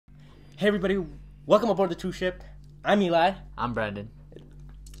Hey everybody, welcome aboard the Truship. I'm Eli. I'm Brandon.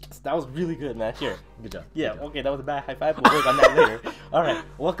 That was really good, man. Here. Good job. Yeah, okay, that was a bad high five. We'll work on that later. Alright,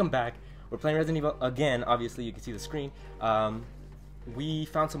 welcome back. We're playing Resident Evil again. Obviously, you can see the screen. We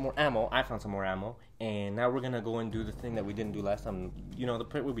found some more ammo. I found some more ammo. And now we're gonna go and do the thing that we didn't do last time. You know, the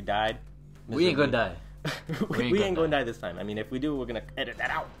part where we died. We ain't gonna die. we ain't gonna die this time. I mean, if we do, we're gonna edit that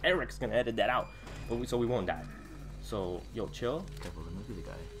out. Eric's gonna edit that out. So we won't die. So, yo, chill. Careful, there might be the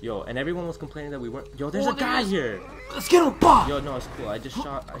guy. Yo, and everyone was complaining that we weren't. Yo, there's a guy here. Let's get him, Bob. Yo, no, it's cool. I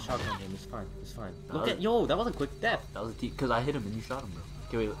shot him. It's fine. It's fine. Look at, yo, that was a quick death. That was a because I hit him and you shot him, bro.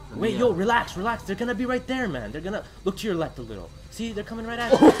 Okay, wait, yo, relax. They're gonna be right there, man. They're gonna look to your left a little. See, they're coming right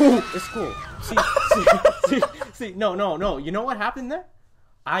at you. It's cool. See. No. You know what happened there?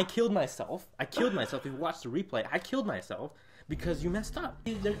 I killed myself. If you watch the replay, I killed myself because you messed up.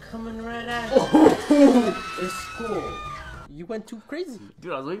 They're coming right at you. It's cool. You went too crazy.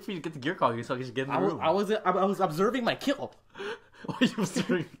 Dude, I was waiting for you to get the gear call so I could just get in the room. I was observing my kill. Why are you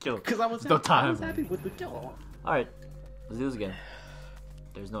observing the kill? Because I was happy with the kill. Alright, let's do this again.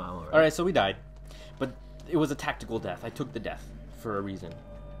 There's no ammo, right? Alright, so we died. But it was a tactical death. I took the death for a reason.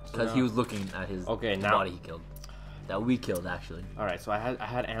 Because he was looking at his body he killed. That we killed, actually. Alright, so I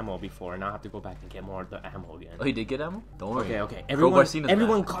had ammo before, and now I have to go back and get more of the ammo again. Oh, he did get ammo? Don't worry. Okay.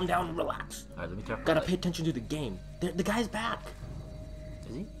 Everyone calm down and relax. Alright, let me try. Gotta pay attention to the game. The guy's back.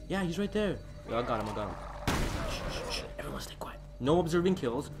 Is he? Yeah, he's right there. Yo, I got him. Shh. Everyone stay quiet. No observing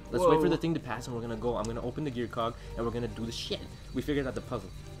kills. Let's wait for the thing to pass, and we're gonna go. I'm gonna open the gear cog, and we're gonna do the shit. We figured out the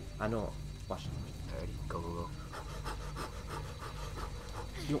puzzle. I know. Watch. Alrighty, go.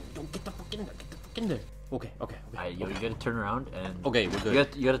 Yo, get the fuck in there. Okay. Alright, yo, you gotta turn around and... Okay, we're good.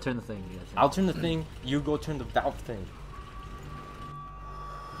 You gotta turn the thing. I'll turn the thing, you go turn the valve thing.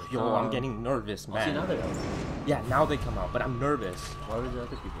 Yo, I'm getting nervous, man. See, now they're out. Yeah, now they come out, but I'm nervous. Why are the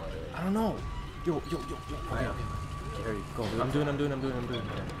other people out there? I don't know. Yo. Okay. Hurry, go. I'm doing.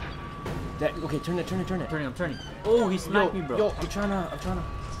 Okay, turn it. I'm turning. Oh, he smacked me, bro. Yo, I'm trying to.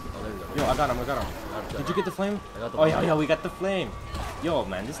 Oh, there we go. Yo, I got him. Did you get the flame? I got the flame. Yeah, we got the flame. Yo,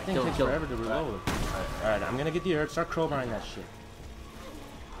 man, this thing takes forever to reload. Alright, I'm gonna get the herb, start crowbarring that shit.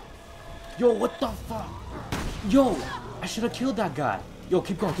 Yo, what the fuck? Yo, I should have killed that guy. Yo,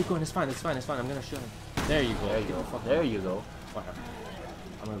 keep going. It's fine. I'm gonna shoot him. There you go. Whatever.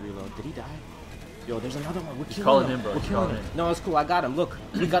 I'm gonna reload. Did he die? Yo, there's another one. We're killing him, bro. We're killing him. No, it's cool. I got him. Look,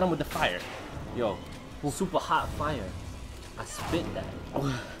 we got him with the fire. Yo, super hot fire. I spit that.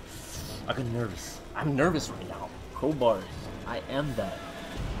 Oh, I got nervous. I'm nervous right now. Crowbars. I am that.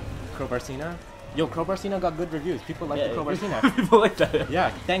 Crowbarcina? Yo, Crowbarcina got good reviews. People like the Crowbarcina. People like that. Yeah,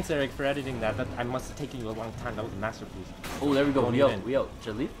 thanks Eric for editing that. I must have taken you a long time. That was a masterpiece. Oh, there we go. We out.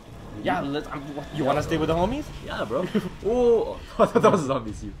 Should I leave? Yeah, you want to stay with the homies? Yeah, bro. Oh, I thought that was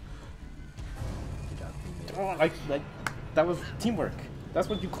zombies. You. Oh, like that was teamwork. That's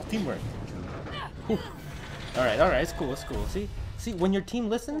what you call teamwork. All right, it's cool. See, when your team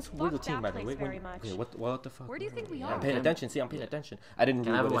listens, we're the team, by the way. Okay, what the fuck? Where do you think we are? I'm paying attention. See, I'm paying attention. I didn't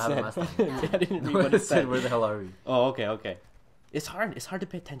read what it said. I didn't read what it said. Where the hell are we? Oh, okay. It's hard to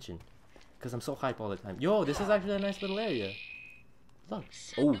pay attention, because I'm so hype all the time. Yo, this is actually a nice little area. Look.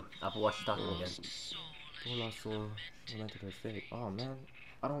 Oh, Apple Watch is talking again. Oh man,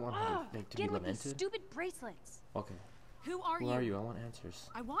 I don't want her to be lamented. These stupid bracelets. Okay. Who are you? I want answers.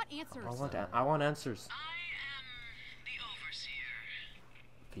 I want answers. I want answers.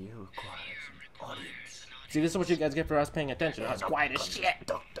 Fear requires an audience. See, this is what you guys get for us paying attention. I was quiet as shit.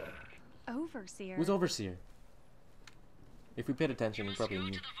 Doctor. Overseer. Who's overseer? If we paid attention, we probably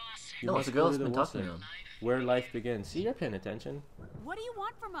knew. No, it's the girl that's been talking to him. Where life begins. See, you're paying attention. What do you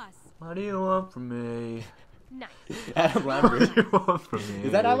want from us? What do you want from me? Nice. Adam Lambert. What do you want from me?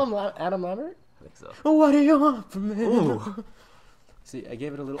 Is that Adam Lambert? I think so. What do you want from me? Ooh. See, I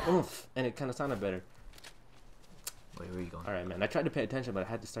gave it a little oomph, and it kind of sounded better. Wait, where are you going? Alright, man. I tried to pay attention, but I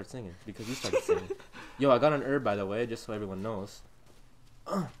had to start singing because you started singing. Yo, I got an herb, by the way, just so everyone knows.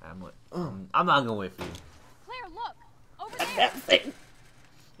 I'm not gonna wait for you. Claire, look! Over there!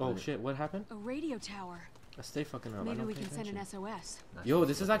 Oh, shit. What happened? A radio tower. Stay fucking up. Maybe we can send an SOS. Yo,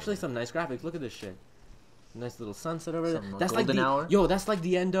 this is actually some nice graphics. Look at this shit. Nice little sunset over there. That's like hour? Yo, that's like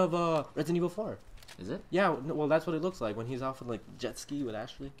the end of Resident Evil 4. Is it? Yeah, well, that's what it looks like when he's off of like jet ski with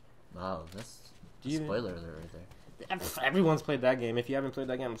Ashley. Wow, that's spoiler alert right there. Everyone's played that game. If you haven't played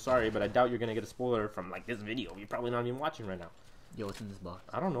that game, I'm sorry, but I doubt you're gonna get a spoiler from like this video. You're probably not even watching right now. Yo, what's in this box?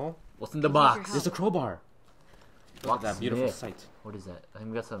 I don't know. What's in the box? There's a crowbar. Look at that beautiful sight. What is that? I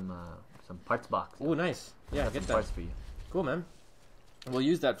think we got some parts box. Oh, nice. Yeah, get that. Parts for you. Cool, man. We'll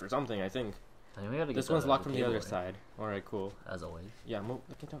use that for something, I think. I mean, we gotta this get one's locked from the other right? side. Alright, cool. As always. Yeah, look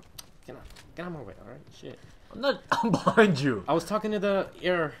at that. Get out of my way, alright? Shit. I'm behind you. I was talking to the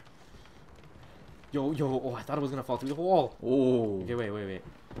air. Yo, oh, I thought it was gonna fall through the wall. Oh. Okay, wait.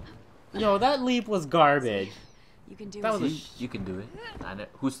 Yo, that leap was garbage. You can do That it. was You can do it. I know.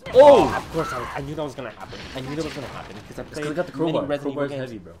 Who's... Oh! Of course, I knew that was gonna happen. Because I played I got the many crowbar. Resident Evil Crowbar's games.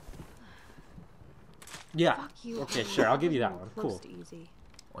 heavy, bro. Yeah. Fuck you. Okay, sure. I'll give you that one. Close Cool. to easy.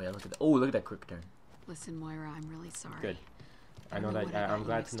 Oh yeah, look at that. Oh, look at that quick turn. Listen, Moira, I'm really sorry. Good. I don't know know that. what I got I'm you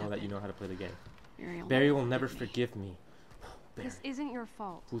glad mixed to know up that you in. know how to play the game. Barry Barry will never forgive me. This isn't your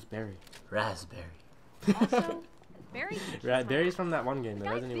fault. Who's Barry? Raspberry. Also, Barry. Barry's from that one game, the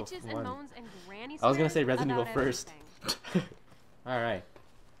Guy Resident Evil bitches and 1. moans and granny I was gonna swears say Resident Evil about first. everything. Alright.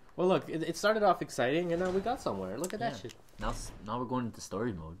 Well, look, it started off exciting, and now we got somewhere. Look at that shit. Now we're going into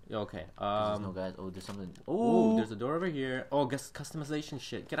story mode. Okay. There's no guys. Oh, there's something. Oh, there's a door over here. Oh, guess customization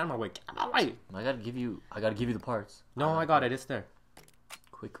shit. Get out of my way. Get out of my way. I gotta give you the parts. No, I got it. It's there.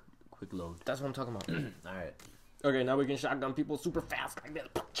 Quick load. That's what I'm talking about. All right. Okay, now we can shotgun people super fast.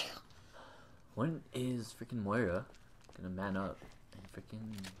 When is freaking Moira gonna man up and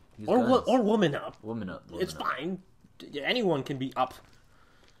freaking use Or guns? or woman up. Woman up. It's fine. Anyone can be up.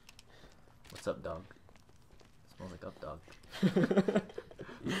 What's up, dog? Smells like up, dog.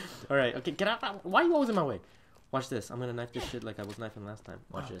 All right. Okay, get out. Why are you always in my way? Watch this. I'm gonna knife this shit like I was knifing last time.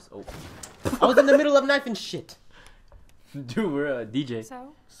 Watch this. Oh. I was in the middle of knifing shit. Dude, we're a DJ.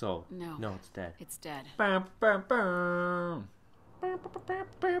 So? No, it's dead. It's dead. Bam, bam, bam. Yo,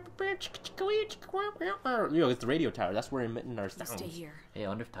 it's the radio tower. That's where we're emitting our You sounds. stay here. Hey, I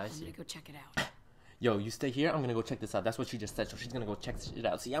wonder if I'm Ty's gonna here. go check it out. Yo, you stay here. I'm gonna go check this out. That's what she just said. So she's gonna go check this shit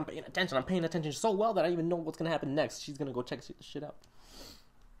out. See, I'm paying attention. I'm paying attention so well that I even know what's gonna happen next. She's gonna go check shit out.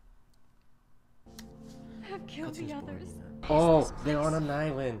 Have killed the others. Oh, they're on an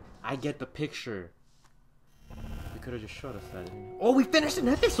island. I get the picture. We could have just showed us that. Oh, we finished an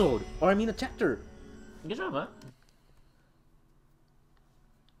episode, or I mean a chapter. Good job, huh?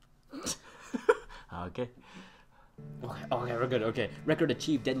 Okay. Okay, we're good. Okay, record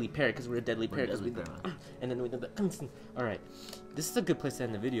achieved, deadly pair, because we're a deadly pair. Deadly pair, man. And then we did the. All right, this is a good place to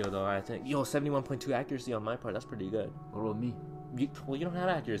end the video, though. I think. Yo, 71.2 accuracy on my part. That's pretty good. What about me? Well, you don't have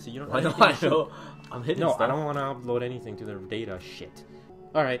accuracy. You don't. I have know, anything to show. I'm hitting No, stuff. I don't want to upload anything to the data. Shit.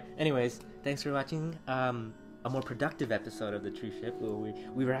 All right. Anyways, thanks for watching. A more productive episode of the Truship.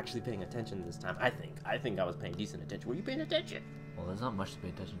 We were actually paying attention this time. I think I was paying decent attention. Were you paying attention? Well, there's not much to pay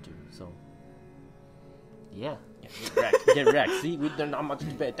attention to, so... Yeah. Get wrecked. See, there's not much to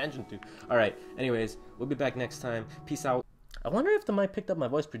pay attention to. All right. Anyways, we'll be back next time. Peace out. I wonder if the mic picked up my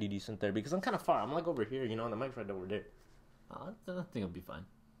voice pretty decent there because I'm kind of far. I'm like over here, and the mic's right over there. I think it'll be fine.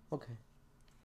 Okay.